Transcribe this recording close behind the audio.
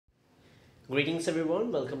Greetings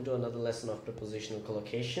everyone, welcome to another lesson of prepositional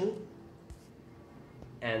collocation.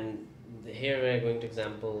 And here we are going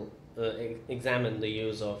to examine the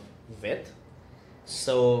use of with.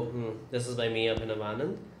 So this is by me,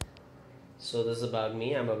 Abhinav. So this is about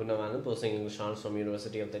me. I'm Abhinav, posting English honors from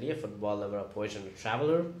University of Delhi, a football lover, a poet and a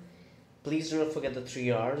traveler. Please do not forget the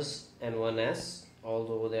 3 R's and 1 S,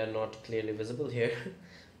 although they are not clearly visible here.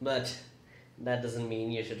 But that doesn't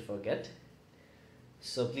mean you should forget.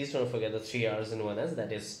 So please don't forget the 3 R's and 1 S,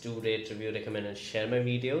 that is do, rate, review, recommend and share my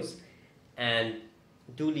videos. And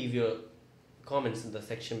do leave your comments in the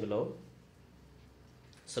section below.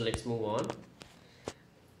 So let's move on.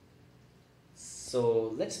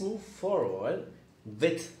 So let's move forward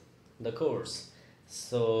with the course.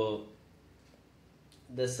 So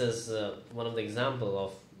this is one of the example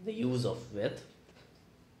of the use of with.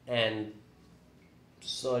 And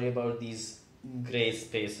sorry about these gray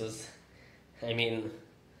spaces. I mean,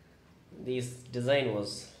 this design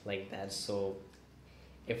was like that, so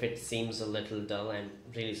if it seems a little dull, I'm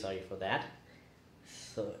really sorry for that.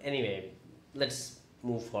 So anyway, let's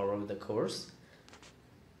move forward with the course.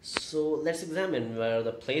 So let's examine where are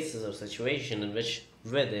the places or situation in which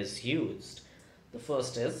with is used. The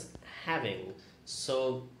first is having.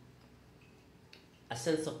 So a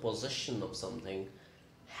sense of possession of something,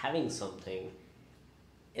 having something,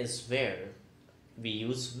 is where we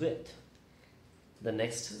use with. The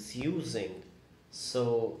next is using.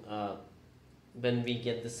 So when we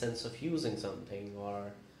get the sense of using something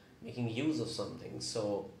or making use of something,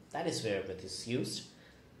 so that is where with is used.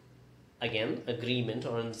 Again, agreement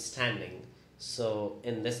or understanding. So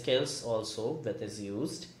in this case also with is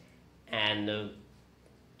used. And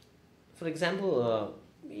for example,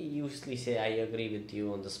 we usually say I agree with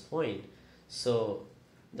you on this point. So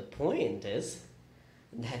the point is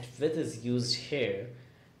that with is used here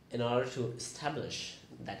in order to establish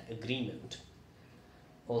that agreement.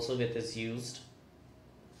 Also with is used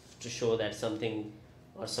to show that something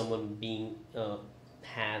or someone being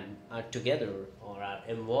are together or are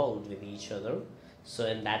involved with each other. So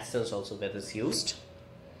in that sense also with is used.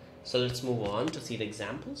 So let's move on to see the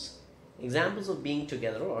examples. Examples of being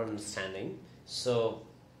together or understanding. So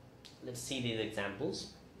let's see these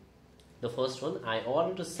examples. The first one, I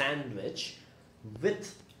ordered a sandwich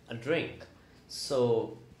with a drink.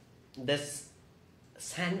 So this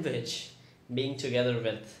sandwich being together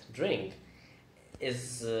with drink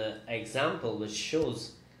is an example which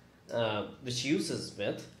shows which uses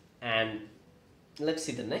with. And let's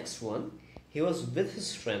see the next one. He was with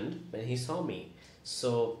his friend when he saw me.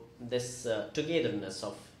 So this togetherness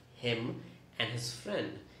of him and his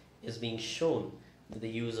friend is being shown with the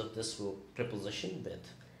use of this preposition with.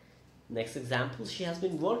 Next example, she has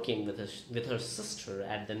been working with her sister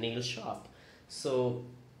at the nail shop. So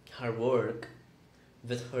her work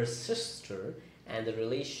with her sister and the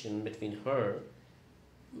relation between her,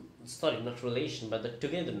 sorry, not relation, but the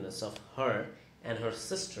togetherness of her and her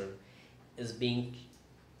sister is being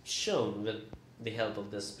shown with the help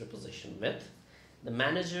of this preposition with. The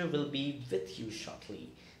manager will be with you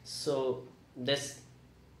shortly. So this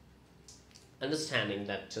understanding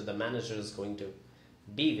that the manager is going to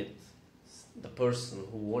be with the person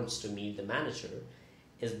who wants to meet the manager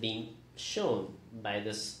is being shown by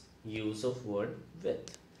this use of word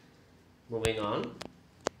with. Moving on,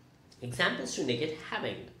 examples to indicate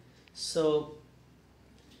having. So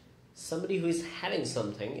somebody who is having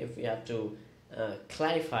something, if we have to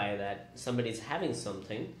clarify that somebody is having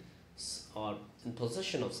something or in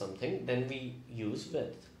possession of something, then we use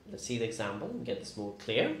with. Let's see the example and get this more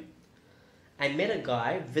clear. I met a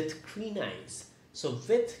guy with green eyes. So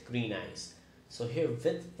with green eyes. So here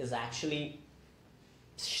with is actually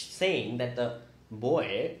saying that the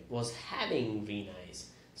boy was having green eyes.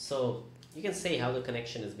 So you can say how the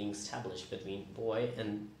connection is being established between boy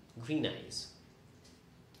and green eyes.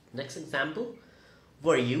 Next example,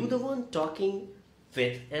 were you the one talking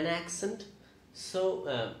with an accent?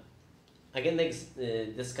 So again,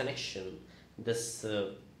 this connection, this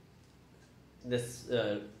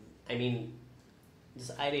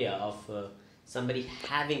idea of somebody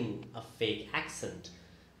having a fake accent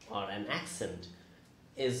or an accent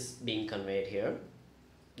is being conveyed here.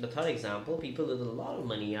 The third example, people with a lot of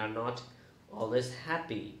money are not always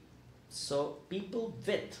happy. So people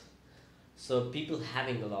with, so people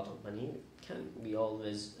having a lot of money can be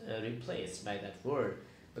always replaced by that word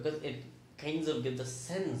because it kind of gives the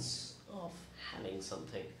sense of having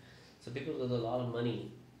something. So people with a lot of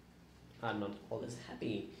money are not always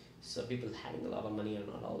happy. So people having a lot of money are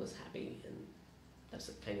not always happy, and that's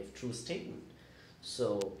a kind of true statement.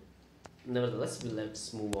 So nevertheless,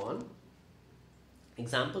 let's move on.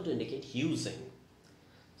 Example to indicate using.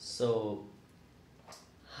 So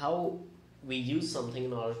how we use something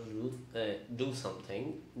in order to do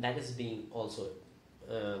something, that is being also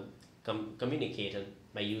communicated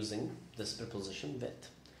by using this preposition with.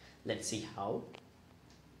 Let's see how.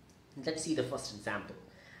 Let's see the first example.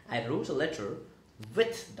 I wrote a letter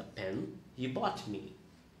with the pen you bought me.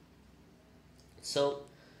 So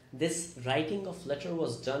this writing of letter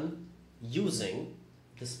was done using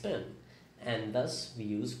this pen, and thus we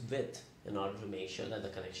use with in order to make sure that the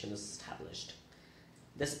connection is established.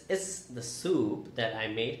 This is the soup that I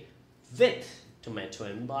made with tomato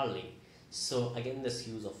and barley. So again, this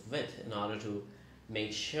use of with in order to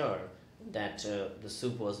make sure that the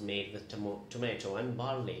soup was made with tomato and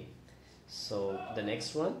barley. So the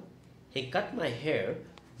next one, he cut my hair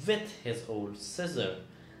with his old scissor.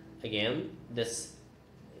 Again, this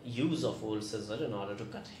use of old scissor in order to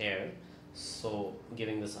cut hair, so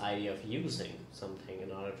giving this idea of using something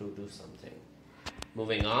in order to do something.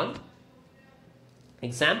 Moving on,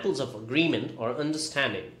 examples of agreement or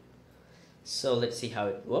understanding. So let's see how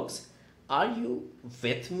it works. Are you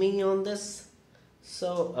with me on this?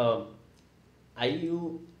 So are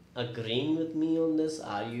you agreeing with me on this?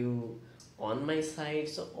 Are you on my side?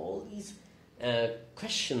 So all these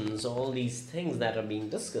questions, all these things that are being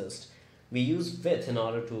discussed, we use with in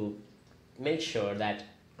order to make sure that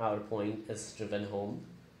our point is driven home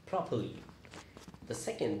properly. The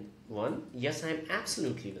second one, yes, I'm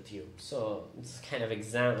absolutely with you. So it's kind of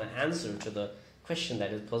answer to the question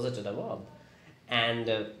that is posited above.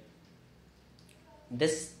 And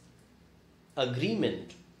this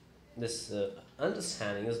agreement, this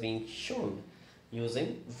understanding is being shown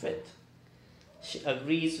using with. She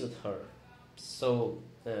agrees with her. So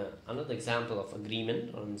another example of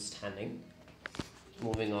agreement or understanding.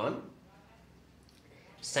 Moving on.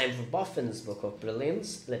 It's time for Boffin's Book of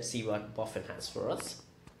Brilliance. Let's see what Boffin has for us.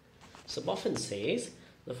 So Boffin says,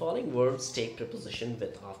 the following words take preposition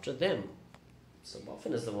with after them. So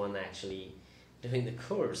Boffin is the one actually doing the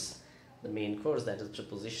course, the main course, that is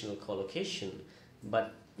prepositional collocation.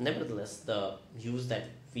 But nevertheless, the use that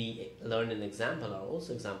we learn in example are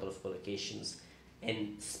also example of collocations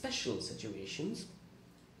in special situations.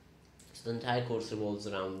 So the entire course revolves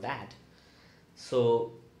around that.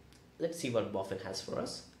 So let's see what Boffin has for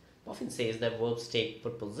us. Boffin says that verbs take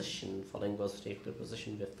preposition, following verbs take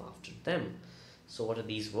preposition with after them. So what are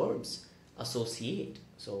these verbs? Associate.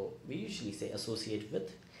 So we usually say associate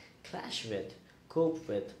with, clash with, cope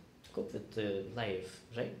with life,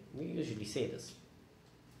 right? We usually say this.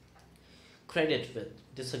 Credit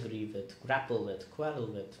with, disagree with, grapple with, quarrel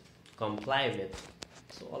with, comply with.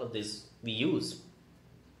 So all of this we use.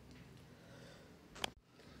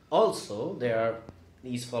 Also, there are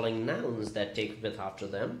these following nouns that take with after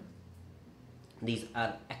them. These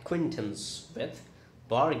are acquaintance with,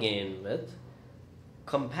 bargain with,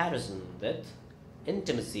 comparison with,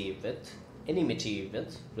 intimacy with, enmity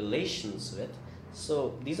with, relations with.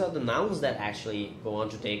 So these are the nouns that actually go on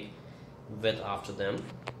to take with after them.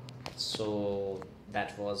 So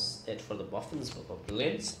that was it for the Boffin's Book of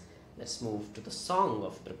Brilliance. Let's move to the Song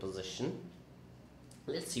of Preposition.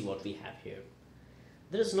 Let's see what we have here.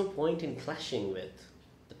 There is no point in clashing with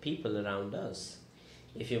the people around us.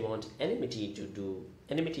 If you want enmity, do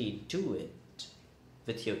it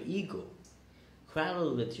with your ego.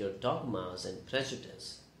 Quarrel with your dogmas and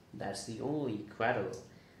prejudice. That's the only quarrel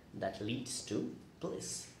that leads to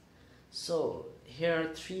bliss. So here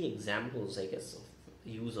are 3 examples, I guess, of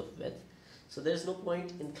use of with. So there's no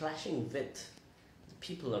point in clashing with the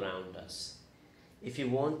people around us. If you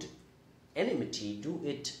want enmity, do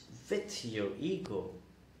it with your ego.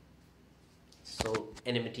 So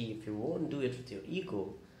enmity, if you won't do it with your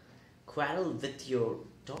ego. Quarrel with your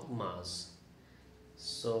dogmas.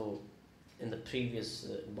 So in the previous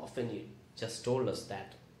Boffin, you just told us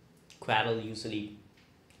that quarrel usually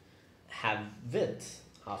have with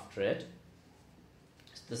after it.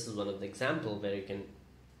 So this is one of the examples where you can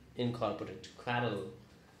incorporate quarrel,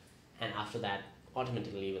 and after that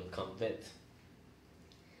automatically will come with.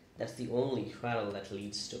 That's the only quarrel that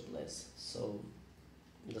leads to bliss. So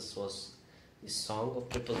this was the Song of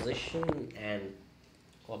Preposition, and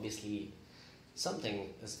obviously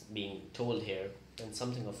something is being told here and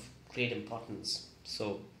something of great importance.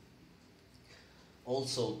 So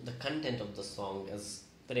also the content of the song is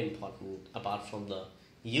very important, apart from the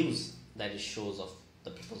use that it shows of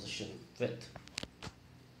the preposition with.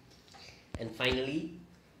 And finally,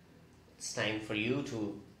 it's time for you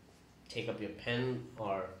to take up your pen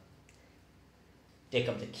or take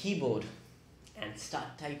up the keyboard and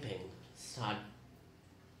start typing. Start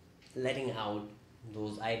letting out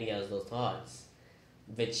those ideas, those thoughts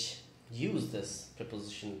which use this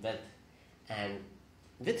preposition with, and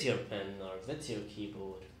with your pen or with your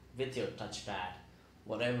keyboard, with your touchpad,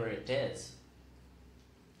 whatever it is.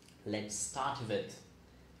 Let's start with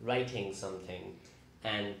writing something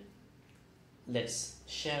and let's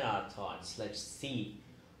share our thoughts. Let's see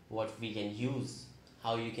what we can use,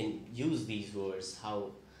 how you can use these words,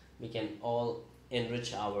 how we can all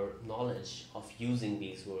enrich our knowledge of using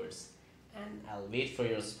these words. And I'll wait for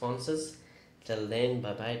your responses. Till then,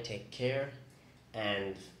 bye bye, take care,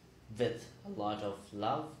 and with a lot of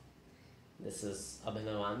love, this is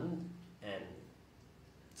Abhinav Anand, and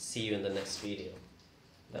see you in the next video.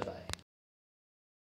 Bye bye.